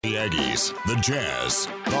The Aggies, the Jazz,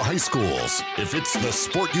 the high schools. If it's the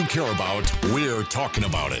sport you care about, we're talking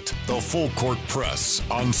about it. The Full Court Press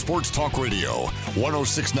on Sports Talk Radio,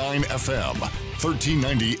 106.9 FM,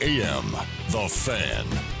 1390 AM. The Fan.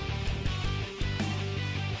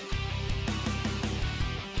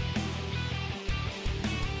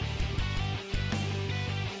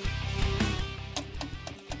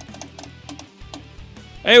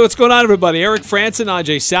 Hey, what's going on, everybody? Eric Franson,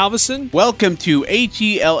 Ajay Salveson. Welcome to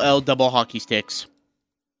HELL Double Hockey Sticks.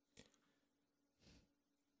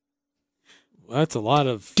 Well, that's a lot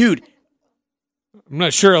of... Dude. I'm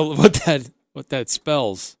not sure what that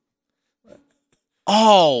spells.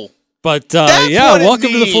 Oh. But, yeah,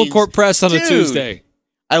 welcome to the Full Court Press on a Tuesday.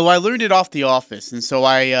 I learned it off The Office, and so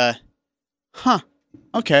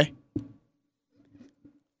okay.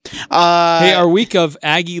 Hey, our week of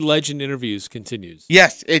Aggie Legend interviews continues.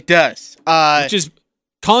 Yes, it does. Which is,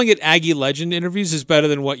 calling it Aggie Legend interviews is better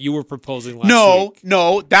than what you were proposing last week.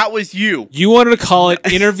 No, that was you. You wanted to call it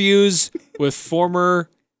interviews with former,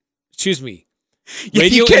 radio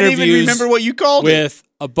you can't even remember what you called it. With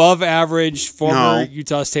above average former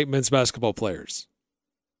Utah State men's basketball players.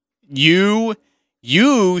 You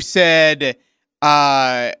said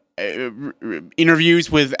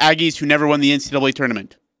interviews with Aggies who never won the NCAA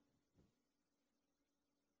tournament.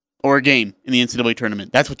 Or a game in the NCAA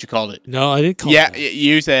tournament. That's what you called it. No, I didn't call it that. Yeah,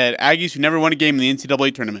 you said Aggies who never won a game in the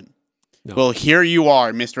NCAA tournament. No. Well, here you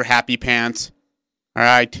are, Mr. Happy Pants. All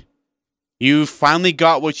right. You finally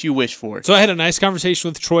got what you wished for. So I had a nice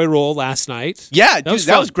conversation with Troy Roll last night. Yeah,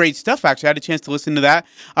 that was great stuff, actually. I had a chance to listen to that.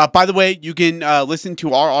 By the way, you can listen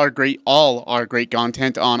to all our great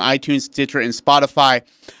content on iTunes, Stitcher, and Spotify.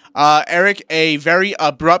 Eric, a very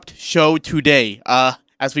abrupt show today,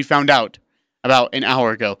 as we found out about an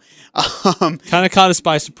hour ago. Kind of caught us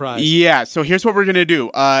by surprise. Yeah, so here's what we're going to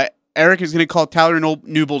do. Eric is going to call Tyler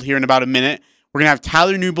Newbold here in about a minute. We're going to have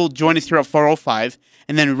Tyler Newbold join us here at 4:05.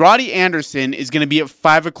 And then Roddy Anderson is going to be at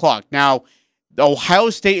 5 o'clock. Now, the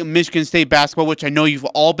Ohio State and Michigan State basketball, which I know you've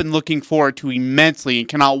all been looking forward to immensely and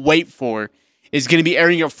cannot wait for, is going to be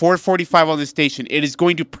airing at 4:45 on the station. It is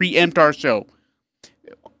going to preempt our show.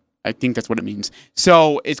 I think that's what it means.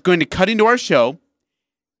 So it's going to cut into our show,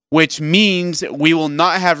 which means we will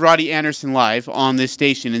not have Roddy Anderson live on this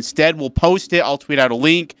station. Instead, we'll post it. I'll tweet out a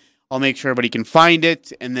link. I'll make sure everybody can find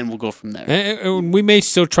it, and then we'll go from there. And we may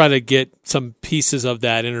still try to get some pieces of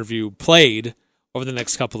that interview played over the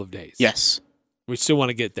next couple of days. Yes. We still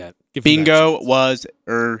want to get that. Bingo was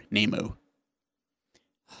Nemo.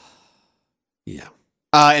 Yeah.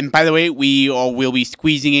 And by the way, we'll be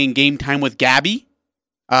squeezing in Game Time with Gabby.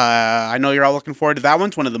 I know you're all looking forward to that one.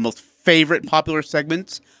 It's one of the most favorite popular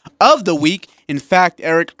segments of the week. In fact,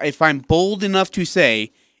 Eric, if I'm bold enough to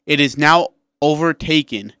say, it is now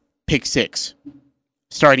overtaken Pick 6,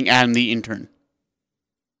 starting Adam the Intern.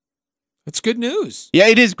 That's good news. Yeah,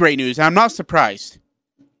 it is great news. I'm not surprised.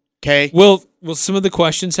 Okay. Will some of the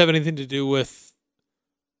questions have anything to do with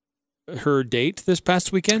her date this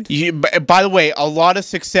past weekend? By the way, a lot of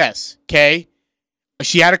success. Okay.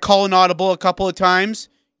 She had to call an audible a couple of times.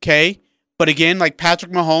 Okay. But again, like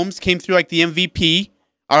Patrick Mahomes came through like the MVP.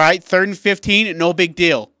 All right. 3rd and 15, no big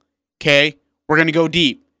deal. Okay. We're going to go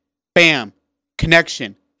deep. Bam.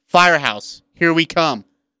 Connection. Firehouse. Here we come.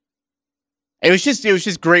 It was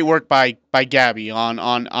just great work by Gabby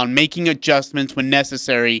on making adjustments when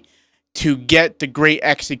necessary to get the great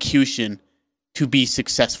execution to be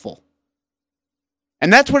successful.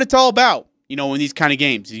 And that's what it's all about, in these kind of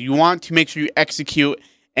games. You want to make sure you execute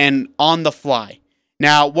and on the fly.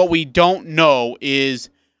 Now, what we don't know is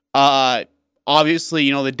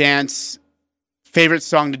obviously, the dance, favorite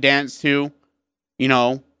song to dance to,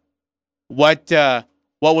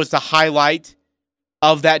 what was the highlight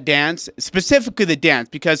of that dance, specifically the dance,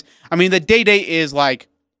 because, the day is like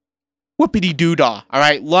whoopity-doo-dah, all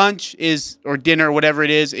right? Lunch or dinner, whatever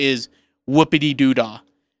it is whoopity-doo-dah.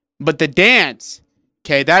 But the dance,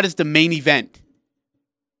 okay, that is the main event.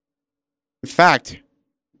 In fact,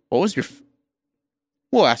 what was your...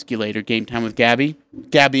 We'll ask you later, Game Time with Gabby.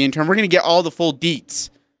 Gabby intern. We're going to get all the full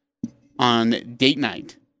deets on date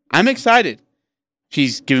night. I'm excited.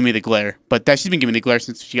 She's giving me the glare, but she's been giving me the glare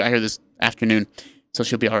since she got here this afternoon, so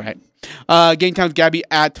she'll be all right. Game Time with Gabby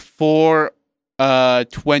at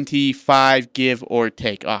 4:25, give or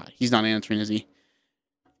take. He's not answering, is he?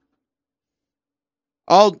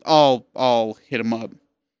 I'll hit him up.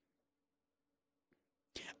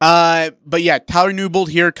 But yeah, Tyler Newbold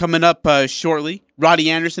here coming up shortly. Roddy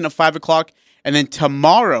Anderson at 5 o'clock, and then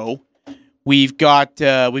tomorrow we've got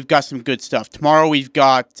some good stuff. Tomorrow we've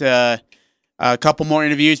got A couple more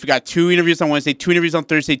interviews. We got 2 interviews on Wednesday, 2 interviews on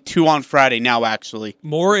Thursday, 2 on Friday now, actually.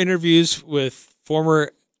 More interviews with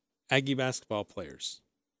former Aggie basketball players.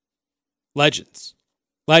 Legends.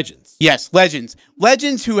 Yes, legends.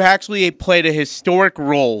 Legends who actually played a historic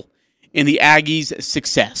role in the Aggies'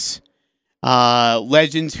 success.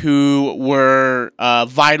 Legends who were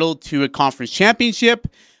vital to a conference championship.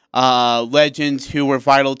 Legends who were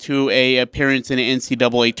vital to a appearance in an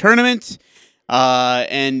NCAA tournament.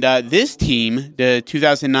 And this team, the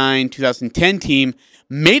 2009-2010 team,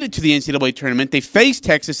 made it to the NCAA tournament. They faced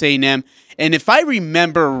Texas A&M, and if I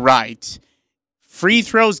remember right, free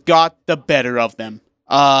throws got the better of them.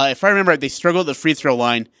 If I remember right, they struggled at the free throw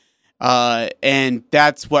line, and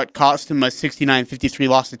that's what cost them a 69-53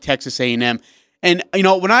 loss to Texas A&M. And,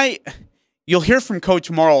 you'll hear from Coach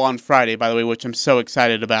Morrill on Friday, by the way, which I'm so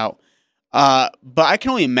excited about. But I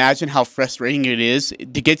can only imagine how frustrating it is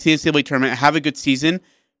to get to the NCAA tournament, have a good season,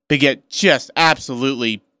 but get just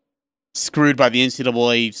absolutely screwed by the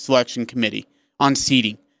NCAA selection committee on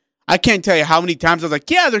seeding. I can't tell you how many times I was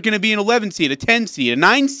like, yeah, they're going to be an 11 seed, a 10 seed, a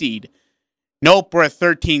 9 seed. Nope, we're a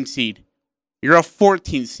 13 seed. You're a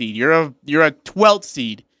 14 seed. You're a 12th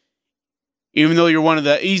seed. Even though you're one of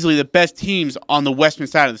the easily the best teams on the western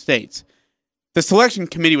side of the states. The selection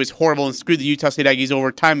committee was horrible and screwed the Utah State Aggies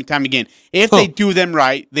over time and time again. If they do them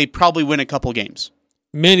right, they probably win a couple games.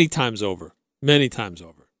 Many times over.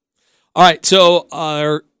 All right, so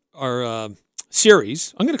our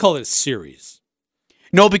series, I'm going to call it a series.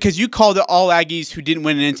 No, because you called it all Aggies who didn't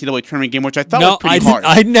win an NCAA tournament game, which I thought was pretty hard.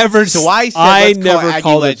 I never. So I said, I let's never call it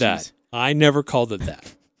called Aggie it that. Legends. I never called it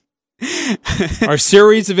that. Our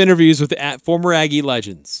series of interviews with former Aggie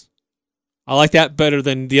legends. I like that better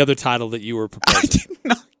than the other title that you were proposing. I did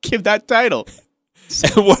not give that title.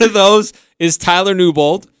 And one of those is Tyler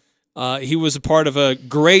Newbold. He was a part of a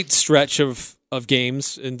great stretch of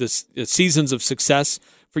games in this seasons of success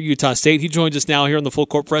for Utah State. He joins us now here on the Full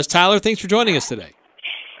Court Press. Tyler, thanks for joining us today.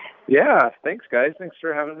 Yeah, thanks, guys. Thanks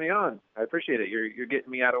for having me on. I appreciate it. You're getting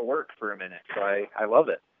me out of work for a minute, so I love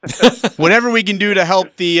it. Whatever we can do to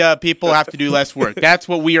help the people have to do less work. That's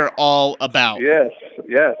what we are all about. Yes.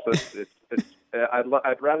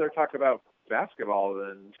 I'd rather talk about basketball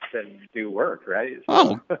than do work, right?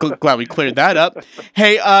 So. Oh, glad we cleared that up.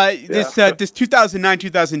 Hey, this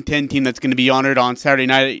 2009-2010 team that's going to be honored on Saturday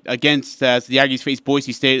night against the Aggies face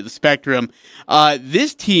Boise State at the Spectrum.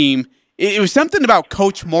 This team, it was something about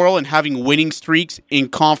Coach Morrill and having winning streaks in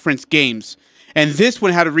conference games. And this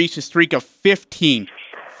one had to reach a streak of 15.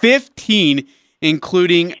 15,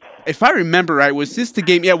 including, if I remember right, was this the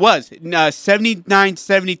game? Yeah, it was.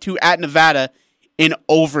 79-72 at Nevada in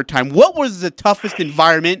overtime. What was the toughest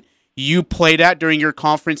environment you played at during your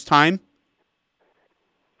conference time?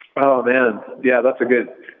 Oh man, yeah, that's a good.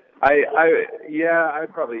 I'd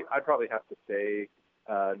probably have to say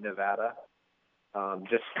Nevada,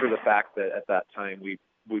 just for the fact that at that time we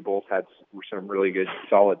both had some really good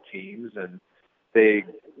solid teams, and they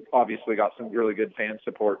obviously got some really good fan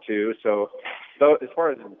support too. So as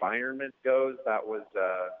far as environment goes, that was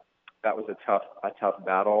a tough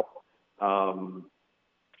battle. I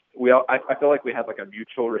feel like we had like a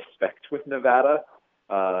mutual respect with Nevada,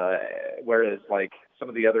 whereas like some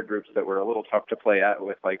of the other groups that were a little tough to play at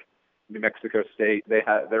with like New Mexico State,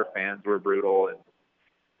 their fans were brutal, and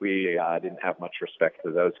we didn't have much respect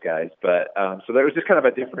for those guys. But so there was just kind of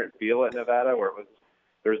a different feel at Nevada where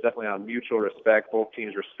there was definitely a mutual respect. Both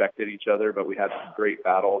teams respected each other, but we had some great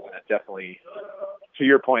battles, and it definitely, to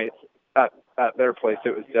your point, at their place,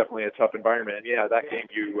 it was definitely a tough environment. And yeah, that game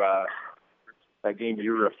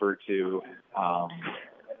you referred to,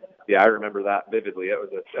 I remember that vividly. It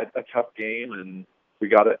was a tough game, and we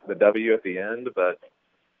got the W at the end. But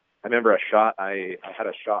I remember I had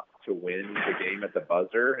a shot to win the game at the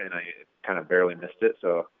buzzer, and I kind of barely missed it.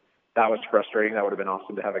 So that was frustrating. That would have been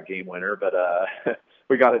awesome to have a game winner, but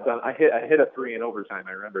we got it done. I hit a three in overtime.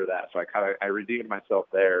 I remember that, so I redeemed myself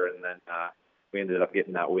there, and then we ended up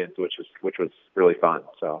getting that win, which was really fun.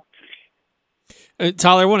 So.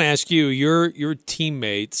 Tyler, I want to ask you, your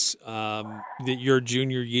teammates, your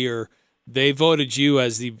junior year, they voted you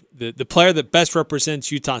as the player that best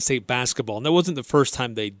represents Utah State basketball, and that wasn't the first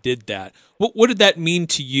time they did that. What did that mean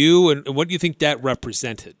to you, and what do you think that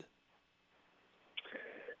represented?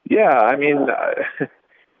 Yeah, I mean,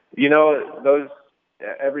 those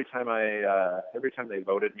every time they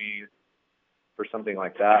voted me for something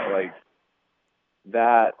like that, like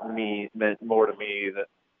that meant more to me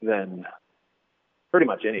than pretty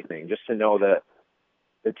much anything. Just to know that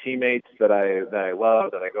the teammates that I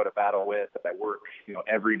love, that I go to battle with, that I work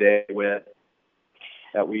every day with,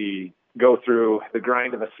 that we go through the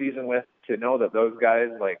grind of a season with, to know that those guys,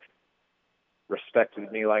 like,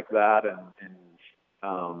 respected me like that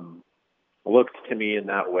and looked to me in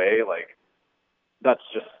that way, like that's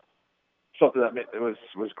just something that it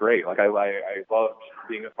was great. Like I loved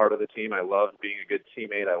being a part of the team. I loved being a good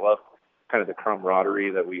teammate. I loved kind of the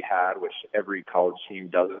camaraderie that we had, which every college team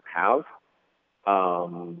doesn't have.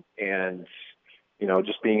 And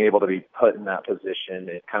just being able to be put in that position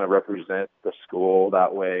and kind of represent the school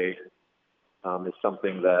that way is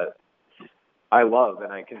something that I love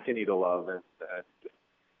and I continue to love. And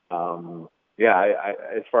I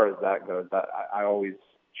as far as that goes, I always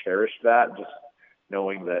cherish that, just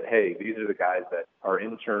knowing that, hey, these are the guys that are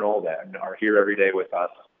internal, that are here every day with us,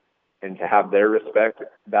 and to have their respect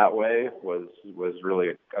that way was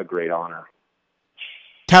really a great honor.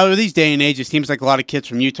 Tyler, these day and age, it seems like a lot of kids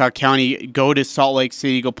from Utah County go to Salt Lake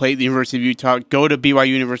City, go play at the University of Utah, go to BYU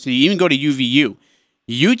University, even go to UVU.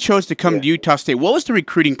 You chose to come to Utah State. What was the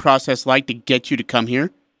recruiting process like to get you to come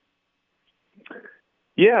here?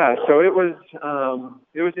 Yeah, so it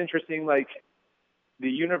was interesting. Like, the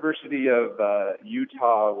University of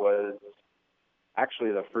Utah was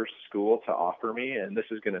actually the first school to offer me, and this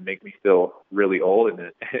is going to make me feel really old,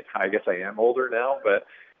 and I guess I am older now, but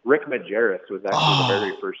Rick Majerus was actually the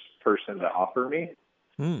very first person to offer me.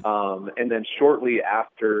 And then shortly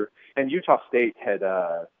after, and Utah State had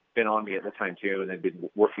been on me at the time too, and they'd been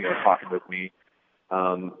working on talking with me.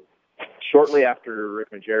 Shortly after Rick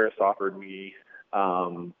Majerus offered me,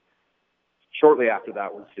 shortly after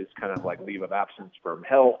that was his kind of like leave of absence from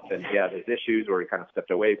health, and he had his issues where he kind of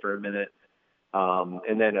stepped away for a minute.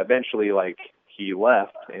 And then eventually, like, he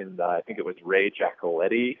left, and I think it was Ray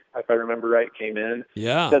Giacoletti, if I remember right, came in.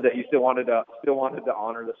 Yeah. Said that he still wanted to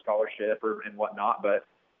honor the scholarship and whatnot, but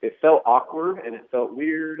it felt awkward and it felt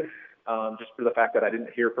weird, just for the fact that I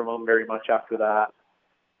didn't hear from him very much after that.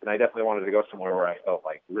 And I definitely wanted to go somewhere where I felt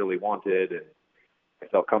like really wanted, and I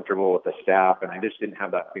felt comfortable with the staff, and I just didn't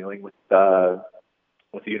have that feeling with the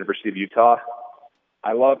University of Utah.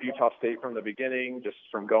 I loved Utah State from the beginning, just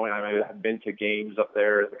from going. I had been to games up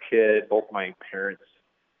there as a kid. Both my parents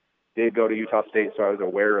did go to Utah State, so I was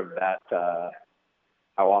aware of that,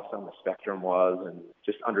 how awesome the spectrum was, and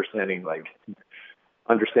just understanding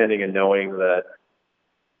and knowing that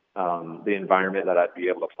the environment that I'd be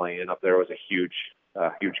able to play in up there was a huge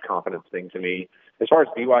confidence thing to me. As far as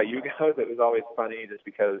BYU goes, it was always funny just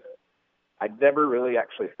because I'd never really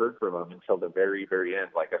actually heard from them until the very, very end,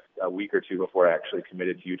 like a week or two before I actually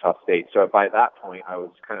committed to Utah State. So by that point, I was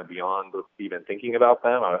kind of beyond even thinking about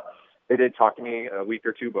them. They did talk to me a week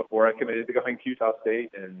or two before I committed to going to Utah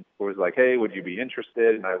State, and was like, hey, would you be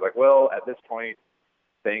interested? And I was like, well, at this point,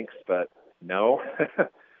 thanks, but no.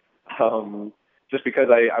 Just because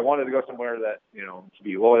I wanted to go somewhere that, to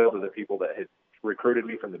be loyal to the people that had recruited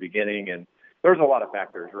me from the beginning. And there's a lot of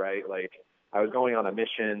factors, right? Like, I was going on a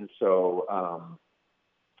mission, so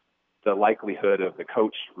the likelihood of the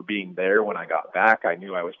coach being there when I got back, I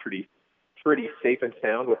knew I was pretty safe and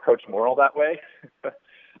sound with Coach Morrill that way.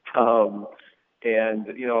 And,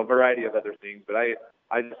 a variety of other things. But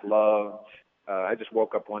I just loved, I just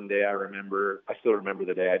woke up one day, I still remember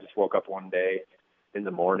the day. I just woke up one day in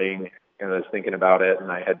the morning and I was thinking about it,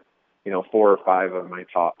 and I had, 4 or 5 of my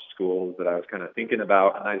top schools that I was kind of thinking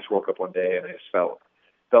about, and I just woke up one day and I just felt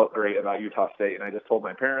great about Utah State. And I just told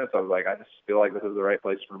my parents, I was like, I just feel like this is the right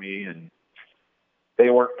place for me. And they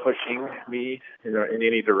weren't pushing me in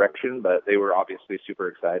any direction, but they were obviously super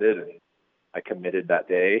excited, and I committed that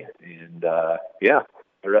day. And the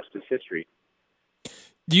rest is history.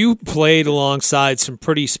 You played alongside some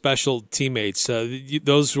pretty special teammates.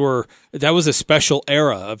 That was a special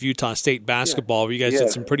era of Utah State basketball where you guys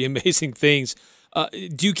did some pretty amazing things.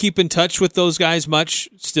 Do you keep in touch with those guys much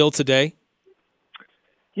still today?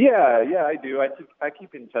 Yeah, I do. I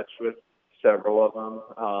keep in touch with several of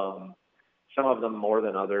them. Some of them more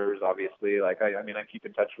than others, obviously. Like I keep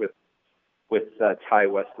in touch with Ty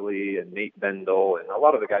Wesley and Nate Bendel, and a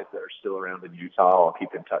lot of the guys that are still around in Utah. I'll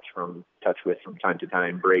keep in touch with from time to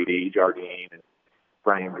time. Brady Jardine and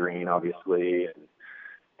Brian Green, obviously,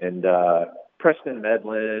 and Preston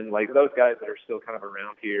Medlin, like those guys that are still kind of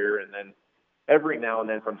around here. And then every now and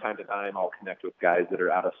then, from time to time, I'll connect with guys that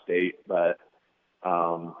are out of state, but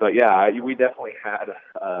yeah, we definitely had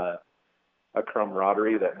a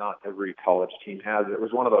camaraderie that not every college team has. It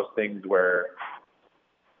was one of those things where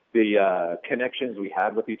the connections we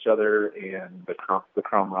had with each other and the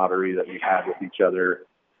camaraderie that we had with each other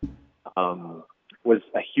was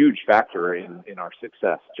a huge factor in our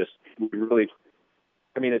success. Just we really,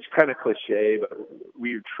 it's kind of cliche, but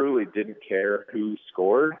we truly didn't care who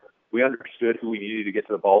scored. We understood who we needed to get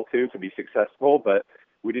to the ball to be successful, but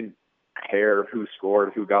we didn't care who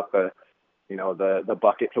scored, who got the the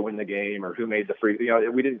bucket to win the game or who made the free.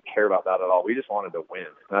 We didn't care about that at all. We just wanted to win.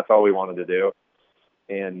 That's all we wanted to do.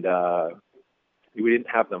 And we didn't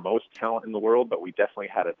have the most talent in the world, but we definitely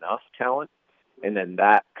had enough talent. And then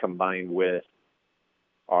that combined with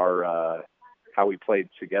our how we played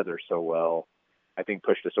together so well, I think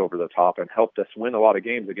pushed us over the top and helped us win a lot of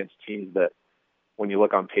games against teams that, when you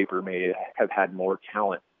look on paper, may have had more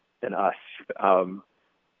talent than us, kind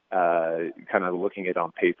of looking at it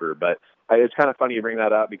on paper. But it's kind of funny you bring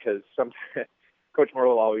that up because Coach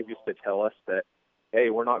Morrill always used to tell us that, hey,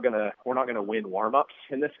 we're not gonna win warm-ups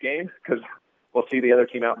in this game because we'll see the other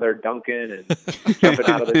team out there dunking and jumping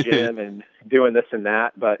out of the gym and doing this and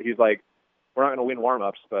that. But he's like, we're not going to win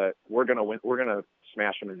warm-ups, but we're going to win. We're going to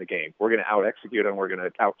smash them in the game. We're going to out-execute them. We're going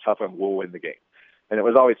to out-tough them. We'll win the game. And it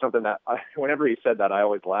was always something that whenever he said that, I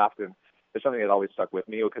always laughed. And it's something that always stuck with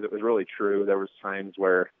me because it was really true. There was times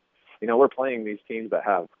where, we're playing these teams that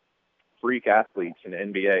have freak athletes and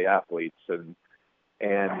NBA athletes,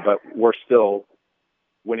 but we're still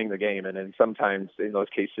winning the game. And then sometimes in those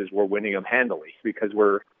cases, we're winning them handily because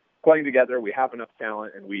we're playing together. We have enough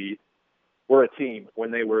talent, and we're a team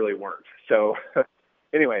when they really weren't. So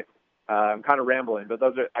anyway, I'm kind of rambling, but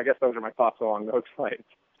I guess those are my thoughts along those lines.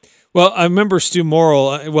 Well, I remember Stu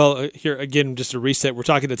Morrill. Here again, just a reset. We're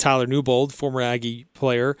talking to Tyler Newbold, former Aggie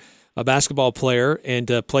player, a basketball player, and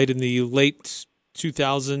played in the late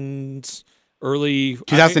 2000s, early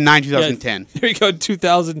 2009, 2010. There you go,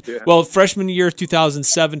 2000. Yeah. Well, freshman year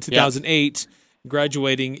 2007, 2008,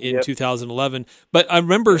 graduating in 2011. But I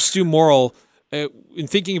remember Stu Morrill, in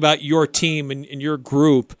thinking about your team and your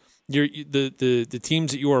group, the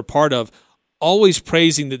teams that you were a part of, always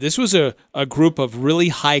praising that this was a group of really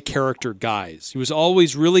high character guys. He was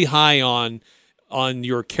always really high on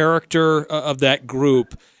your character of that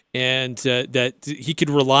group, and that he could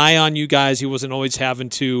rely on you guys. He wasn't always having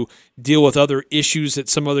to deal with other issues that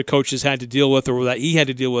some other coaches had to deal with, or that he had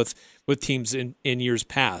to deal with teams in years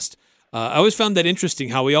past. I always found that interesting,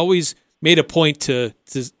 how he always made a point to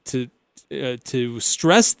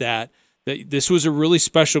stress that this was a really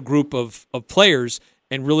special group of players,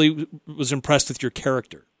 and really was impressed with your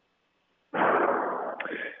character.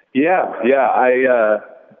 Yeah.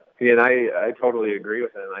 I totally agree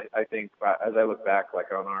with him. I think as I look back,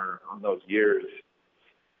 like on those years,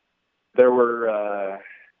 there were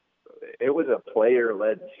it was a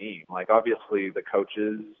player-led team. Like obviously the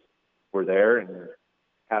coaches were there and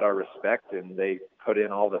had our respect, and they put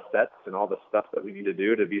in all the sets and all the stuff that we need to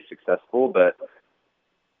do to be successful. But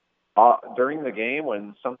during the game,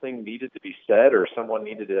 when something needed to be said, or someone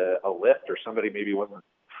needed a lift, or somebody maybe wasn't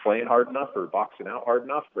playing hard enough or boxing out hard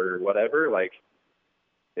enough or whatever, like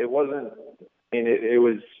it wasn't. And it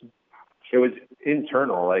was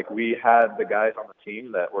internal. Like we had the guys on the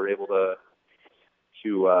team that were able to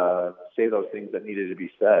say those things that needed to be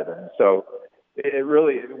said, and so it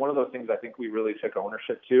really, one of those things I think we really took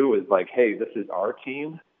ownership to is like, hey, this is our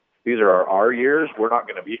team. These are our years. We're not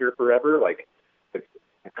going to be here forever. Like.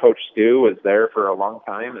 Coach Stu was there for a long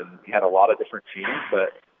time, and he had a lot of different teams,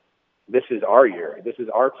 but this is our year. This is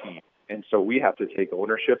our team, and so we have to take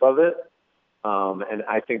ownership of it. And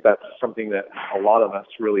I think that's something that a lot of us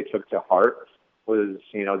really took to heart was,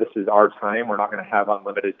 this is our time. We're not going to have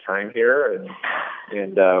unlimited time here,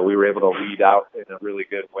 and we were able to lead out in a really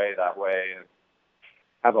good way that way, and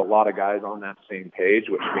have a lot of guys on that same page,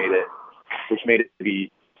 which made it to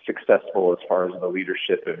be successful as far as the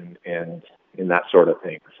leadership and that sort of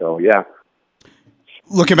thing. So, yeah.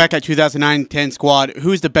 Looking back at 2009-10 squad,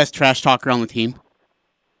 who's the best trash talker on the team?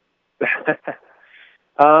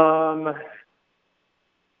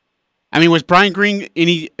 Was Brian Green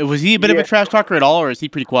was he a bit of a trash talker at all, or is he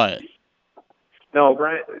pretty quiet? No,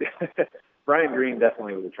 Brian Green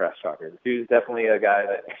definitely was a trash talker. He was definitely a guy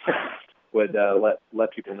that would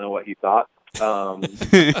let people know what he thought. But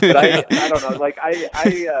I don't know. Like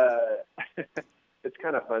it's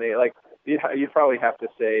kind of funny. Like you'd probably have to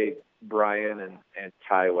say Brian and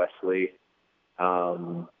Ty Wesley.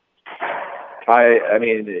 Ty,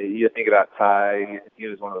 you think about Ty, he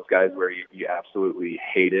was one of those guys where you absolutely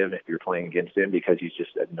hate him if you're playing against him because he's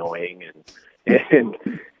just annoying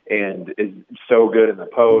and is so good in the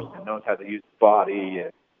post and knows how to use his body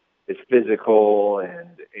and is physical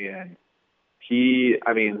and he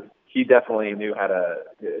definitely knew how to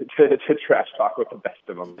trash talk with the best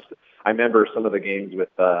of them. I remember some of the games with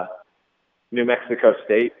New Mexico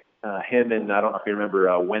State. Him and I don't know if you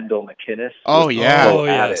remember Wendell McInnes. Oh yeah,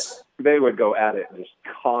 yes. They would go at it just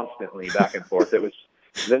constantly back and forth. It was.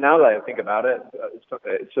 Now that I think about it,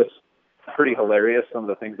 it's just pretty hilarious. Some of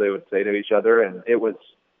the things they would say to each other, and it was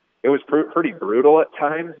pretty brutal at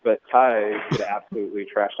times, but Ty could absolutely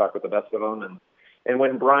trash talk with the best of them. And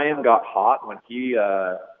when Brian got hot, when he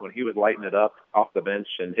was lighting it up off the bench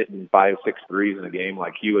and hitting 5, 6 threes in a game,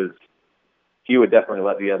 like he would definitely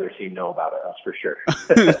let the other team know about it. That's for sure.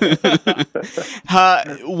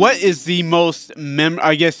 What is the most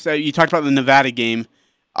I guess you talked about the Nevada game.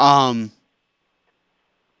 I'll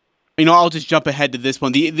just jump ahead to this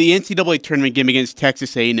one. The NCAA tournament game against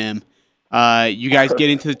Texas A&M. You guys get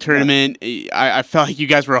into the tournament. I felt like you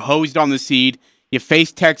guys were hosed on the seed. You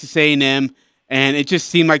faced Texas A&M, and it just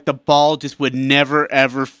seemed like the ball just would never,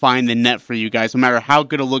 ever find the net for you guys. No matter how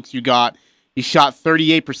good of looks you got, you shot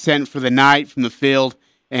 38% for the night from the field,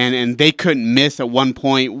 and they couldn't miss at one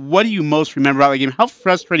point. What do you most remember about the game? How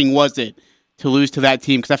frustrating was it to lose to that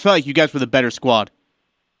team? Because I felt like you guys were the better squad.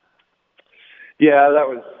 Yeah,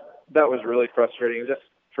 that was really frustrating, just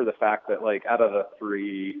for the fact that, like, out of the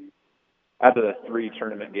three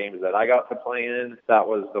tournament games that I got to play in, that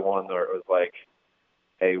was the one where it was like,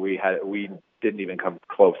 hey, we didn't even come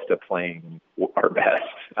close to playing our best.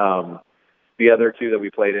 The other two that we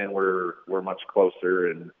played in were much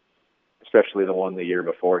closer, and especially the one the year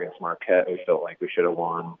before against Marquette, we felt like we should have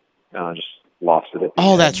won. Just lost it at the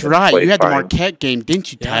end. That's right. You had the Marquette game,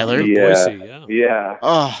 didn't you, Tyler? Yeah, Boise, yeah.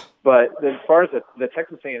 Oh. But as far as the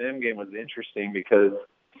Texas A&M game was interesting because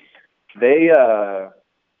they, I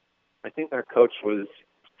think their coach was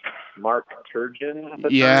Mark Turgeon at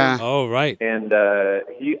the time. Oh, right. And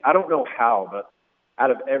I don't know how, but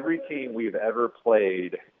out of every team we've ever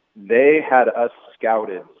played, they had us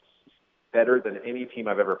scouted better than any team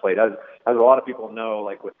I've ever played. As a lot of people know,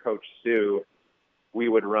 like with Coach Sue, we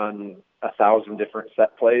would run 1,000 different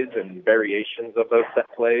set plays and variations of those set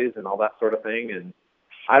plays and all that sort of thing. And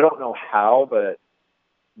I don't know how, but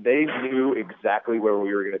they knew exactly where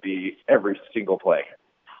we were going to be every single play.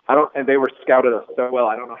 And they were scouted us so well.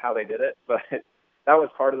 I don't know how they did it, but that was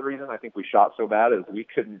part of the reason I think we shot so bad is we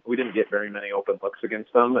didn't get very many open looks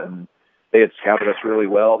against them, and they had scouted us really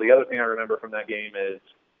well. The other thing I remember from that game is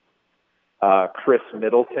Chris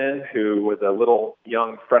Middleton, who was a little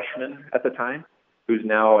young freshman at the time, who's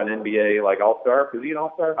now an NBA all-star. Is he an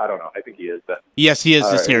all-star? I don't know. I think he is. But yes, he is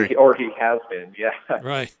this year. Or he has been, yeah.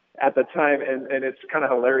 Right. At the time, and it's kind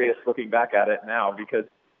of hilarious looking back at it now because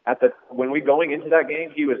when we going into that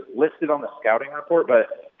game, he was listed on the scouting report,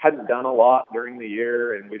 but hadn't done a lot during the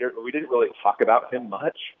year, and we didn't really talk about him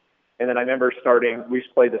much. And then I remember we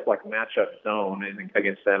played this matchup zone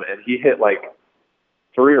against them, and he hit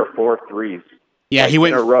 3 or 4 threes. Yeah, he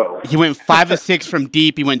went in a row. He went 5 to 6 from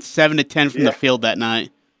deep. He went 7 to 10 from the field that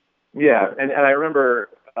night. Yeah, and I remember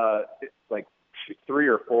 3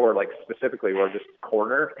 or 4 specifically were just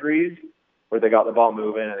corner threes where they got the ball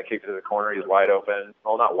moving and they kicked it to the corner. He was wide open.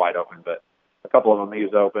 Well, not wide open, but a couple of them he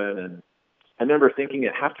was open. And I remember thinking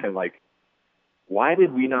at halftime, why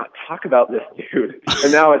did we not talk about this dude?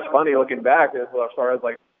 And now it's funny looking back as far as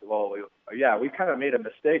yeah, we kind of made a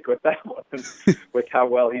mistake with that one, with how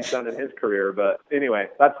well he's done in his career. But anyway,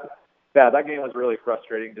 that game was really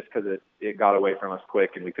frustrating just because it got away from us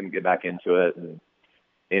quick and we couldn't get back into it. And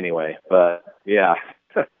anyway, but yeah.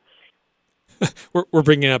 We're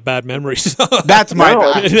bringing up bad memories. That's my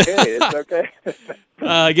bad. It's okay.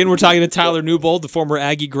 Again, we're talking to Tyler Newbold, the former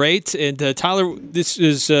Aggie great. And Tyler, this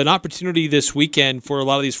is an opportunity this weekend for a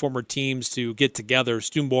lot of these former teams to get together.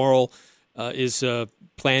 Stu Morrill is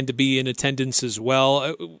planned to be in attendance as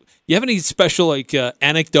well. You have any special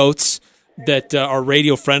anecdotes that are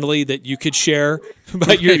radio friendly that you could share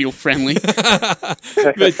about your radio friendly?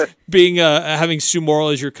 But being having Stu Morrill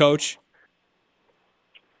as your coach.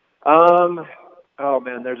 Oh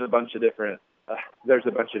man, there's a bunch of different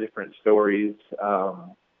stories.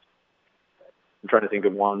 I'm trying to think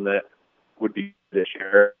of one that would be to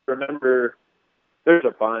share. Remember, there's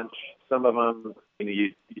a bunch. Some of them,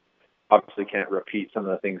 you obviously can't repeat some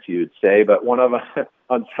of the things you would say, but one of them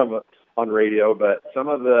on radio. But one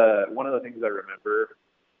of the things I remember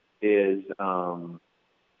is I'm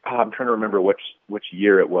trying to remember which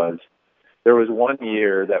year it was. There was one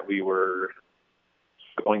year that we were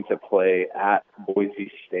going to play at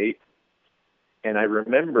Boise State, and I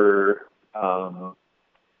remember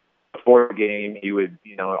before the game he would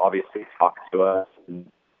obviously talk to us and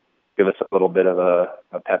give us a little bit of a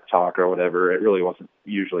pep talk or whatever. It really wasn't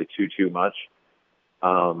usually too much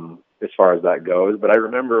as far as that goes, but I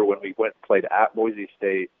remember when we went and played at Boise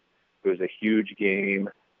State, it was a huge game.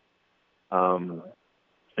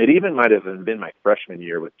 It even might have been my freshman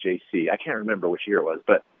year with JC. I can't remember which year it was,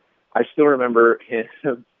 but I still remember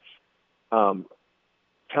him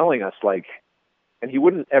telling us, and he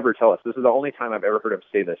wouldn't ever tell us. This is the only time I've ever heard him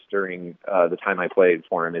say this during the time I played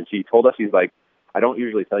for him, is he told us, he's like, I don't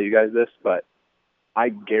usually tell you guys this, but I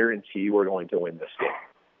guarantee we're going to win this game.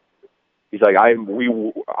 He's like,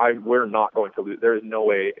 we're not going to lose. There is no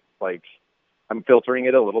way. Like, I'm filtering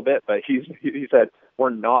it a little bit, but he said,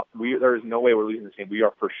 there is no way we're losing this game. We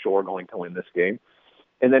are for sure going to win this game.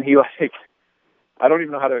 And then he, like, I don't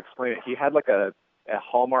even know how to explain it. He had like a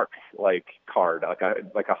Hallmark like card,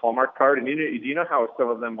 like a Hallmark card. And do you know how some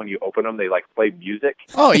of them, when you open them, they like play music?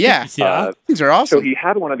 Oh yeah, Yeah. These are awesome. So he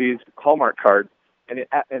had one of these Hallmark cards,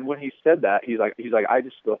 and when he said that, he's like, I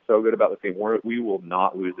just feel so good about this game. We will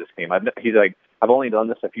not lose this game. He's like, I've only done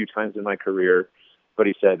this a few times in my career, but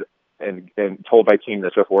he said, and told my team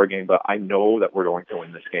this before a game, but I know that we're going to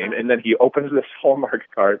win this game. And then he opens this Hallmark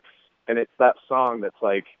card, and it's that song that's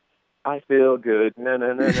like, I feel good, na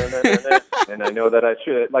na na na na na, and I know that I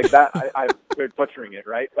should, like that. I'm butchering it,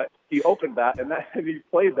 right? But he opened that, and he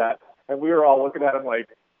played that, and we were all looking at him like,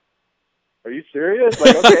 "Are you serious?"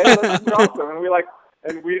 Like, okay, that's awesome.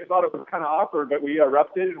 And we thought it was kind of awkward, but we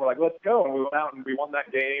erupted, and we're like, "Let's go!" And we went out and we won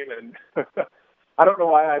that game. And I don't know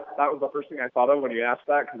why that was the first thing I thought of when you asked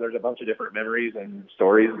that, because there's a bunch of different memories and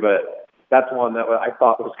stories, but that's one that I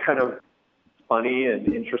thought was kind of funny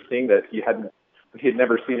and interesting that he had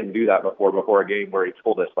never seen him do that before a game where he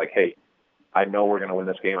told us, like, hey, I know we're going to win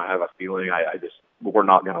this game. I have a feeling we're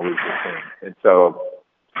not going to lose this game. And so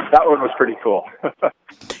that one was pretty cool.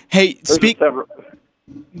 Hey, Sorry,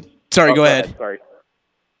 go ahead. Sorry.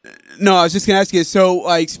 No, I was just going to ask you, so,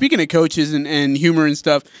 like, speaking of coaches and humor and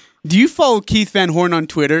stuff, do you follow Keith Van Horn on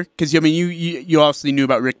Twitter? Because, I mean, you obviously knew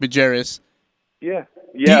about Rick Majerus. Yeah.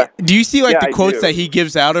 Do you see, like, the I quotes do. that he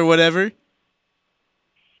gives out or whatever?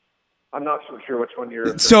 I'm not so sure which one you're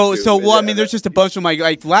referring So, to. well, I mean, there's just a bunch of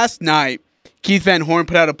like last night, Keith Van Horn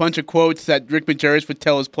put out a bunch of quotes that Rick Majerus would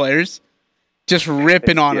tell his players, just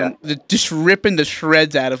ripping on him, just ripping the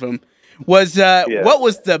shreds out of him. What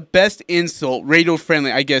was the best insult, radio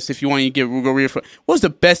friendly, I guess, if you want to give what was the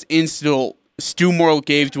best insult Stu Morrill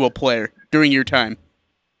gave to a player during your time?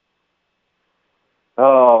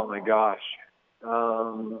 Oh my gosh.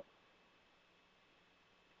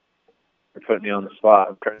 You're putting me on the spot.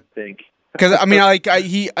 I'm trying to think. Because I mean,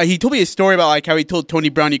 he told me a story about like how he told Tony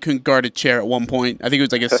Brown he couldn't guard a chair at one point. I think it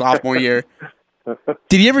was like his sophomore year.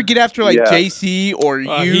 Did he ever get after like JC or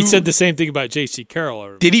you? He said the same thing about JC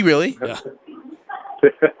Carroll. Did he really? Yeah.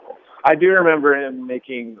 I do remember him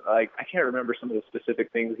making, like, I can't remember some of the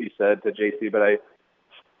specific things he said to JC, but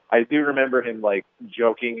I do remember him like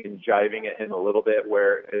joking and jiving at him a little bit,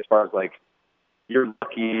 where as far as like, you're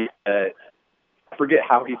lucky that, I forget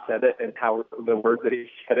how he said it and how the words that he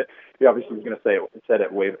said it. He obviously was going to said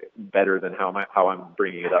it way better than how I'm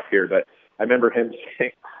bringing it up here. But I remember him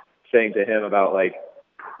saying to him about like,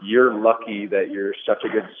 you're lucky that you're such a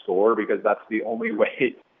good scorer, because that's the only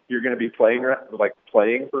way you're going to be playing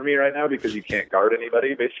for me right now, because you can't guard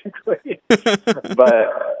anybody basically.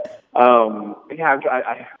 But I'm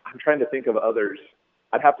trying to think of others.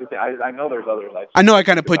 I'd have to say, I know there's others. I know I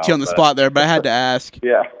kind of put you on the spot there, but I had to ask.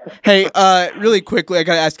 Yeah. Hey, really quickly, I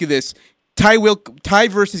got to ask you this. Ty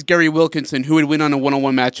versus Gary Wilkinson, who would win on a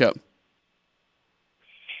one-on-one matchup?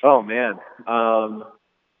 Oh, man.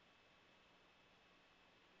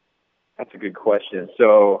 That's a good question.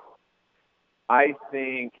 So I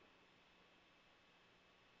think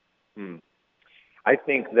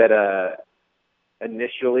that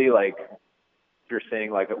initially, like, you're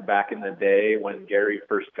saying, like, back in the day when Gary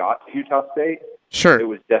first got to Utah State, sure, it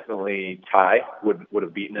was definitely Ty would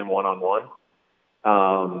have beaten him one-on-one.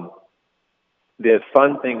 The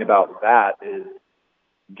fun thing about that is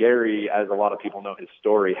Gary, as a lot of people know his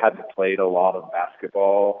story, hadn't played a lot of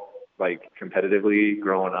basketball, like, competitively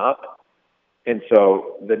growing up. And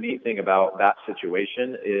so the neat thing about that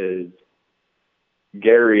situation is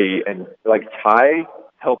Gary and, like, Ty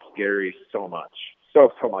helps Gary so much as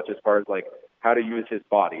far as, like, how to use his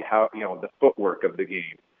body, how, the footwork of the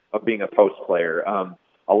game, of being a post player.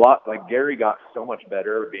 A lot, like, Gary got so much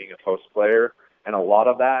better being a post player, and a lot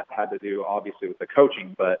of that had to do, obviously, with the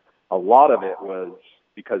coaching, but a lot of it was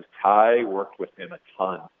because Ty worked with him a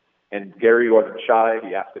ton. And Gary wasn't shy.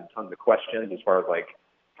 He asked him tons of questions as far as, like,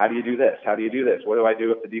 how do you do this? How do you do this? What do I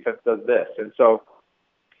do if the defense does this? And so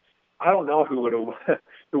I don't know who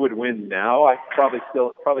would win now. I probably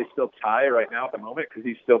still Ty right now at the moment, because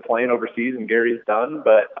he's still playing overseas and Gary's done.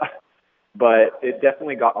 But it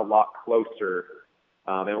definitely got a lot closer.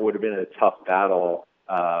 And it would have been a tough battle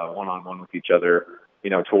one-on-one with each other,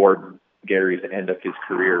 toward Gary's end of his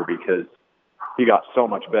career, because he got so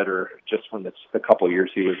much better just from the couple of years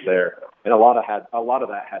he was there. And a lot of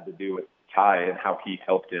that had to do with Ty and how he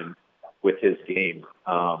helped him with his game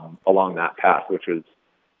along that path, which was,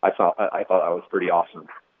 I thought that was pretty awesome.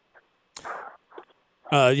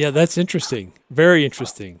 Yeah, that's interesting. Very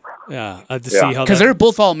interesting. Yeah, to see how because they're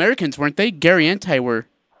both All-Americans, weren't they? Gary and Ty were.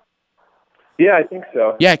 Yeah, I think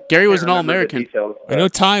so. Yeah, Gary was an Can't remember the All-American. details, I know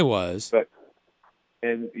Ty was.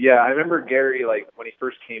 And yeah, I remember Gary, like when he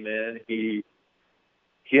first came in, he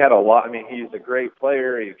had a lot. I mean, he's a great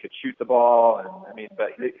player. He could shoot the ball, and I mean,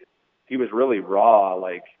 but he was really raw,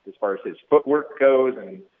 like as far as his footwork goes,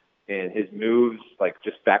 and his moves, like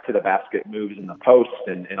just back to the basket moves in the post,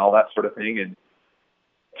 and all that sort of thing. And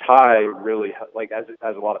Ty really, like as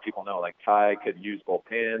a lot of people know, like Ty could use both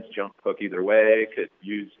hands, jump hook either way, could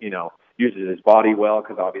uses his body well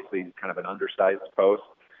because obviously he's kind of an undersized post,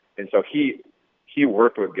 and so he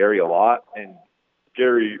worked with Gary a lot, and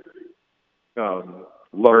Gary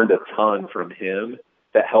learned a ton from him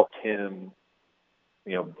that helped him,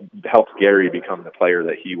 helped Gary become the player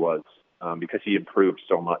that he was, because he improved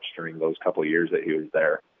so much during those couple of years that he was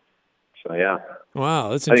there. So, yeah. Wow,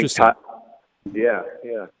 that's interesting. Yeah.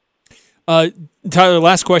 Tyler,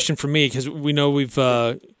 last question for me, because we know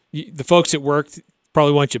the folks at work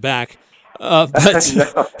probably want you back, but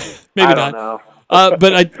no, maybe I not. Don't know.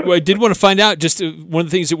 But I did want to find out, just one of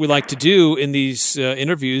the things that we like to do in these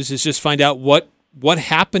interviews is just find out what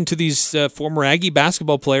happened to these former Aggie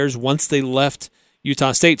basketball players once they left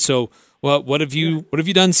Utah State. So, what have you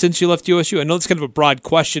done since you left USU? I know it's kind of a broad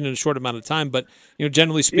question in a short amount of time, but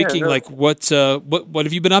generally speaking, what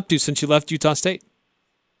have you been up to since you left Utah State?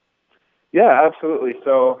 Yeah, absolutely.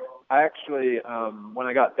 So I actually, when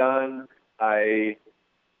I got done, I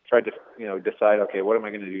tried to, decide, okay, what am I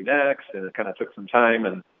going to do next? And it kind of took some time.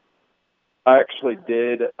 And I actually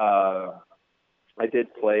did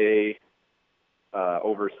play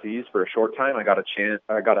overseas for a short time. I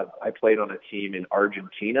played on a team in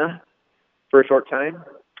Argentina for a short time,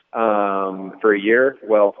 for a year.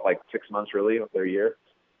 Well, like 6 months really, for a year.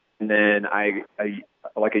 And then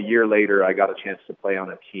like a year later, I got a chance to play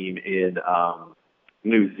on a team in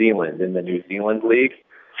New Zealand, in the New Zealand League.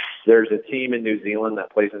 There's a team in New Zealand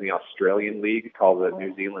that plays in the Australian League called the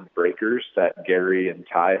New Zealand Breakers that Gary and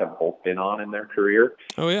Ty have both been on in their career.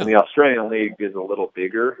 Oh, yeah. And the Australian League is a little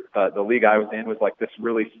bigger. The league I was in was like this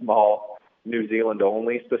really small New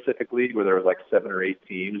Zealand-only specific league where there was like 7 or 8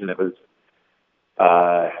 teams, and it was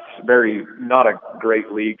not a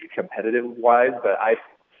great league competitive-wise, but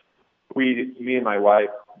me and my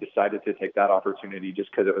wife decided to take that opportunity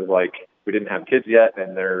just because it was like we didn't have kids yet,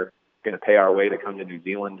 and they're going to pay our way to come to New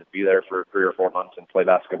Zealand and be there for 3 or 4 months and play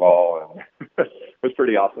basketball, and it was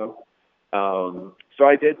pretty awesome. So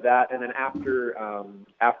I did that, and then after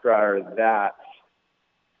that,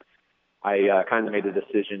 I kind of made the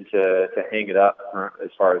decision to hang it up as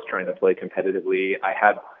far as trying to play competitively.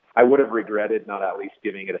 I would have regretted not at least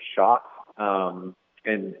giving it a shot,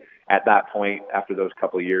 and at that point, after those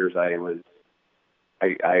couple of years, I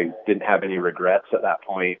didn't have any regrets at that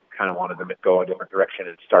point. Kind of wanted to go a different direction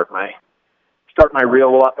and start my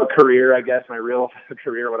real career, I guess,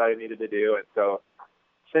 what I needed to do. And so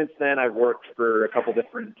since then, I've worked for a couple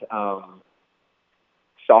different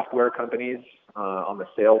software companies on the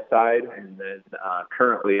sales side. And then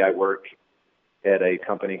currently I work at a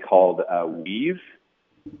company called Weave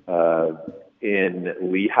in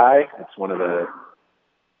Lehigh. It's one of the,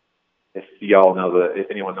 if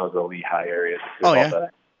anyone knows the Lehigh area, it's all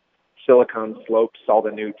the Silicon Slopes, all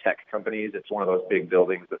the new tech companies. It's one of those big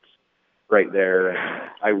buildings that's right there. And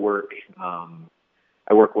I work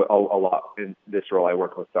with a lot in this role. I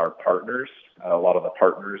work with our partners, a lot of the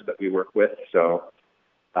partners that we work with. So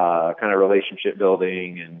kind of relationship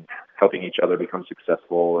building and helping each other become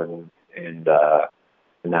successful and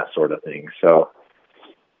that sort of thing. So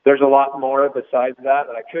there's a lot more besides that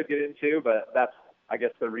I could get into, but that's, I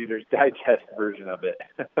guess, the Reader's Digest version of it.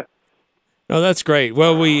 No, that's great.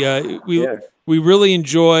 Well, we really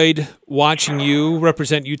enjoyed watching you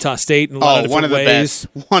represent Utah State in a lot of different ways.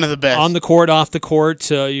 One of the best. On the court, off the court.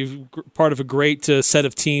 You're part of a great set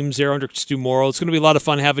of teams there under Stu Morrill. It's going to be a lot of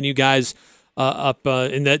fun having you guys up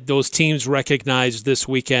in those teams recognized this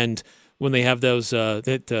weekend when they have those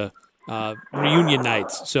reunion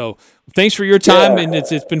nights. So thanks for your time, and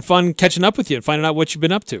it's been fun catching up with you and finding out what you've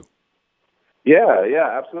been up to.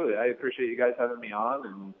 Yeah, absolutely. I appreciate you guys having me on,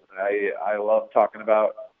 and I love talking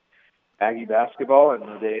about Aggie basketball and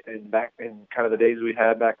kind of the days we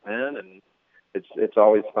had back then, and it's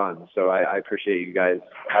always fun. So I appreciate you guys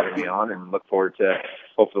having me on, and look forward to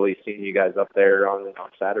hopefully seeing you guys up there on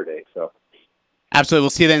Saturday. So absolutely,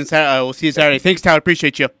 we'll see you then. We'll see you Saturday. Thanks, Tyler.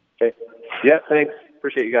 Appreciate you. Okay. Yeah, thanks.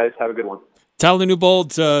 Appreciate you guys. Have a good one. Tyler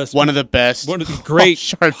Newbold, one of the best, one of the great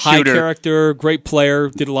high character, great player,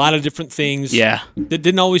 did a lot of different things. Yeah, that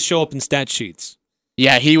didn't always show up in stat sheets.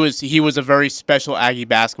 Yeah, he was a very special Aggie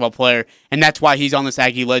basketball player, and that's why he's on this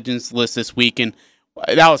Aggie Legends list this week. And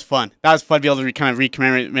that was fun. That was fun to be able to kind of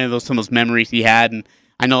recommemorate some of those memories he had. And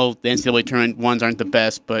I know the NCAA tournament ones aren't the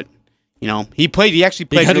best, but he actually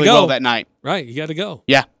played really well that night. Right, you got to go.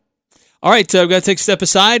 Yeah. All right, we've got to take a step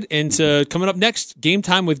aside, and coming up next, Game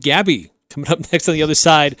Time with Gabby. Coming up next on the other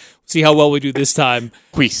side, see how well we do this time.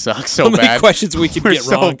 We suck so bad. How many questions we can get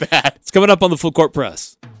wrong. So bad. It's coming up on the Full Court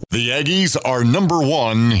Press. The Aggies are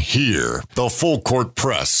 #1 here. The Full Court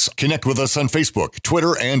Press. Connect with us on Facebook,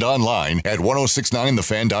 Twitter, and online at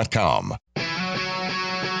 1069thefan.com.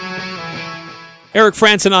 Eric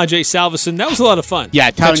France and Ajay Salveson. That was a lot of fun. Yeah,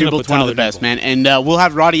 Tyler Newbold's one of the best, man. And we'll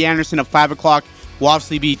have Roddy Anderson at 5 o'clock. We'll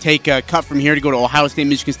obviously take a cut from here to go to Ohio State,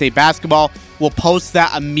 Michigan State basketball. We'll post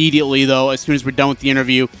that immediately, though, as soon as we're done with the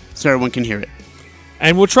interview, so everyone can hear it.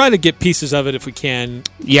 And we'll try to get pieces of it if we can.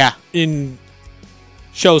 Yeah. In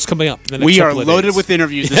shows coming up. The next we are loaded with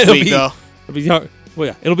interviews this week, though.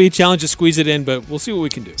 It'll be a challenge to squeeze it in, but we'll see what we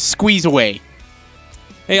can do. Squeeze away.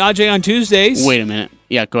 Hey, Ajay, on Tuesdays. Wait a minute.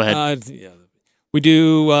 Yeah, go ahead. We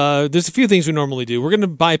do. There's a few things we normally do. We're going to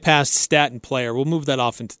bypass stat and player. We'll move that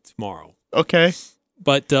off into tomorrow. Okay.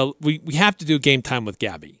 But we have to do Game Time with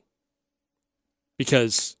Gabby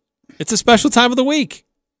because it's a special time of the week.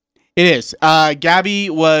 It is. Gabby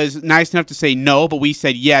was nice enough to say no, but we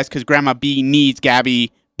said yes because Grandma B needs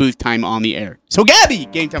Gabby booth time on the air. So Gabby,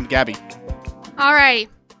 Game Time with Gabby. All righty.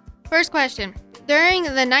 First question. During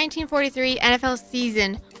the 1943 NFL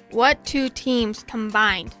season, what two teams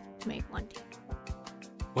combined to make one team?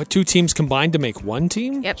 What two teams combined to make one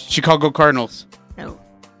team? Yep. Chicago Cardinals. No.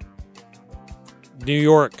 New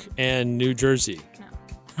York and New Jersey. No.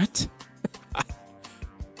 What?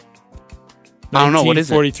 I don't know. What is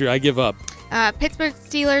it? 1943. I give up. Pittsburgh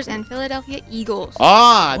Steelers and Philadelphia Eagles.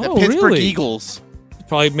 The Pittsburgh really? Eagles.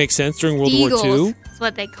 Probably makes sense during World War II. That's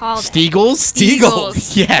what they called it. Steagles?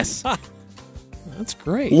 Steagles. Yes. That's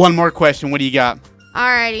great. One more question. What do you got?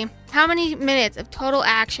 Alrighty. How many minutes of total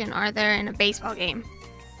action are there in a baseball game?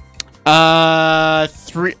 3.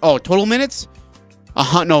 Oh, total minutes? No.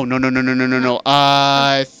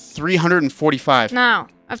 345. No.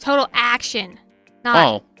 Of total action.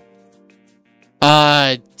 Not.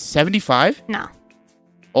 75? No.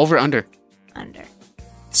 Over, under? Under.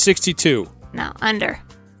 62. No. Under.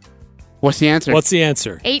 What's the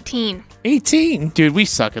answer? 18. 18? Dude, we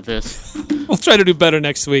suck at this. We'll try to do better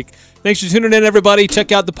next week. Thanks for tuning in, everybody.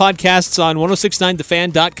 Check out the podcasts on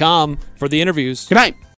 1069thefan.com for the interviews. Good night.